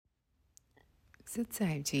Sit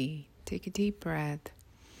safety. Take a deep breath.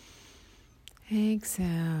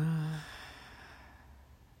 Exhale.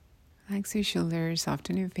 Relax your shoulders,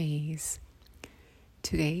 soften your face.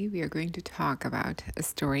 Today we are going to talk about a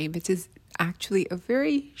story which is actually a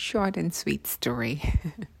very short and sweet story.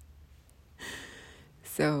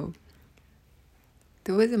 So,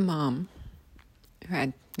 there was a mom who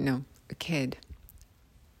had, a kid,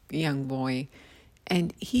 a young boy,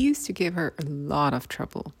 and he used to give her a lot of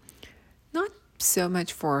trouble. Not so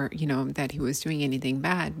much for, that he was doing anything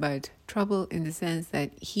bad, but trouble in the sense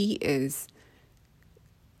that he is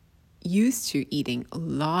used to eating a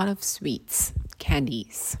lot of sweets,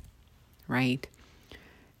 candies, right?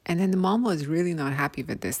 And then the mom was really not happy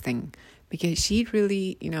with this thing because she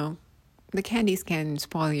really, the candies can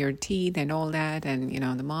spoil your teeth and all that. And,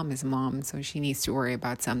 the mom is a mom, so she needs to worry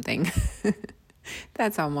about something.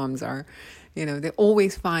 That's how moms are. They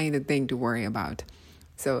always find a thing to worry about.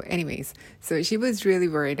 So anyways, so she was really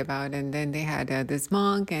worried about, and then they had this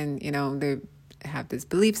monk, and, they have this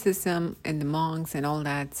belief system in the monks and all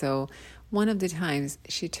that. So one of the times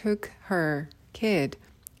she took her kid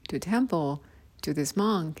to temple to this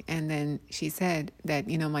monk, and then she said that,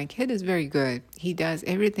 my kid is very good. He does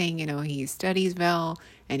everything, he studies well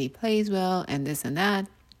and he plays well and this and that.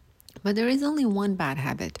 But there is only one bad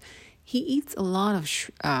habit. He eats a lot of,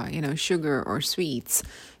 sugar or sweets.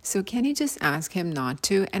 So can you just ask him not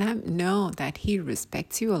to? And I know that he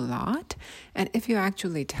respects you a lot. And if you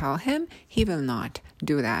actually tell him, he will not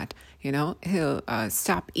do that. He'll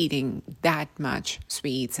stop eating that much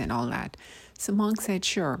sweets and all that. So monk said,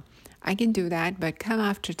 sure, I can do that, but come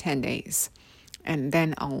after 10 days. And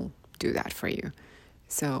then I'll do that for you.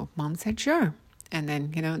 So mom said, sure. And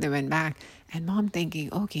then, they went back. And mom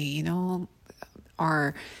thinking, okay,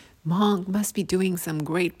 our monk must be doing some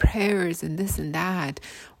great prayers and this and that,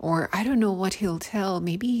 or I don't know what he'll tell.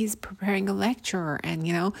 Maybe he's preparing a lecture,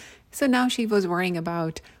 and so now she was worrying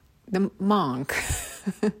about the monk,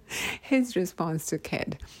 his response to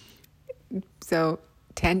kid. So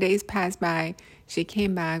 10 days passed by. She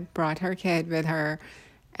came back, brought her kid with her,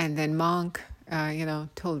 and then monk,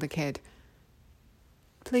 told the kid,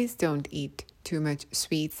 please don't eat too much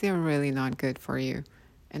sweets. They're really not good for you.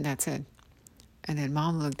 And that's it. And then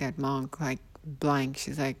mom looked at monk like blank.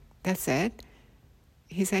 She's like, that's it?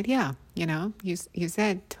 He said, yeah, you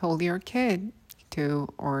said, told your kid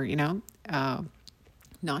to, or,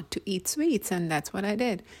 not to eat sweets. And that's what I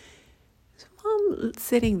did. So mom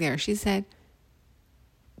sitting there, she said,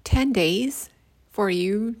 10 days for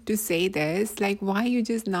you to say this? Like, why you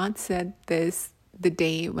just not said this the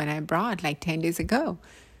day when I brought, like 10 days ago?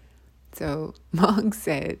 So monk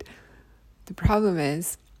said, the problem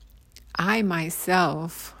is, I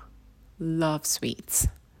myself love sweets,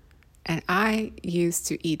 and I used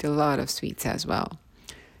to eat a lot of sweets as well.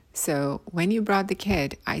 So when you brought the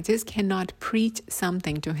kid, I just cannot preach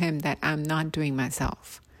something to him that I'm not doing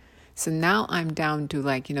myself. So now I'm down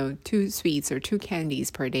to 2 sweets or 2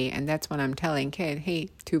 candies per day, and that's what I'm telling kid, hey,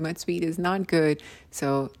 too much sweet is not good,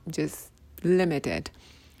 so just limit it.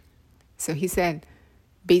 So he said,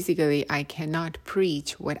 basically, I cannot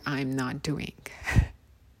preach what I'm not doing.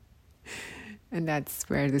 And that's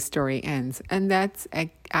where the story ends. And that's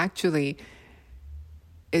actually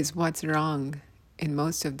is what's wrong in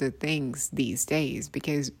most of the things these days,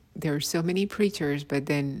 because there are so many preachers, but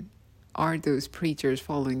then are those preachers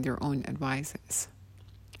following their own advices?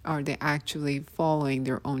 Are they actually following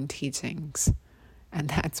their own teachings? And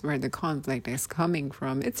that's where the conflict is coming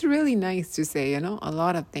from. It's really nice to say, a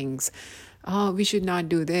lot of things. Oh, we should not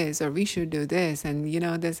do this, or we should do this, and,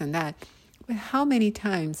 this and that. But how many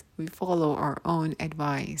times we follow our own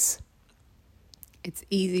advice? It's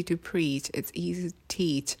easy to preach, it's easy to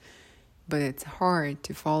teach, but it's hard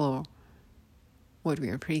to follow what we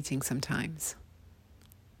are preaching sometimes.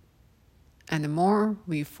 And the more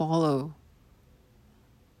we follow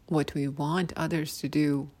what we want others to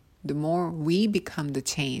do, the more we become the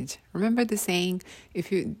change. Remember the saying,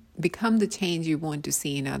 if you become the change you want to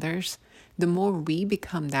see in others, the more we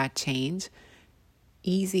become that change,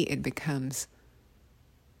 easy it becomes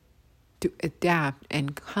to adapt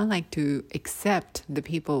and kind of like to accept the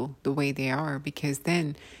people the way they are. Because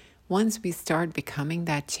then once we start becoming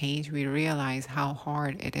that change, we realize how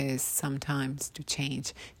hard it is sometimes to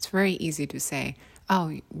change. It's very easy to say,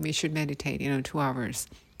 oh, we should meditate, 2 hours.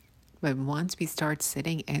 But once we start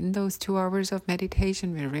sitting in those 2 hours of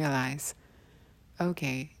meditation, we realize,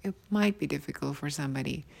 okay, it might be difficult for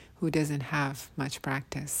somebody who doesn't have much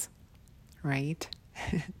practice, right?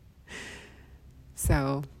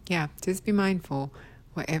 So, yeah, just be mindful.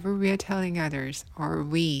 Whatever we are telling others, are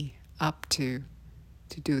we up to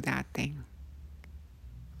do that thing?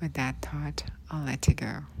 with that thought, I'll let you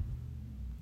go.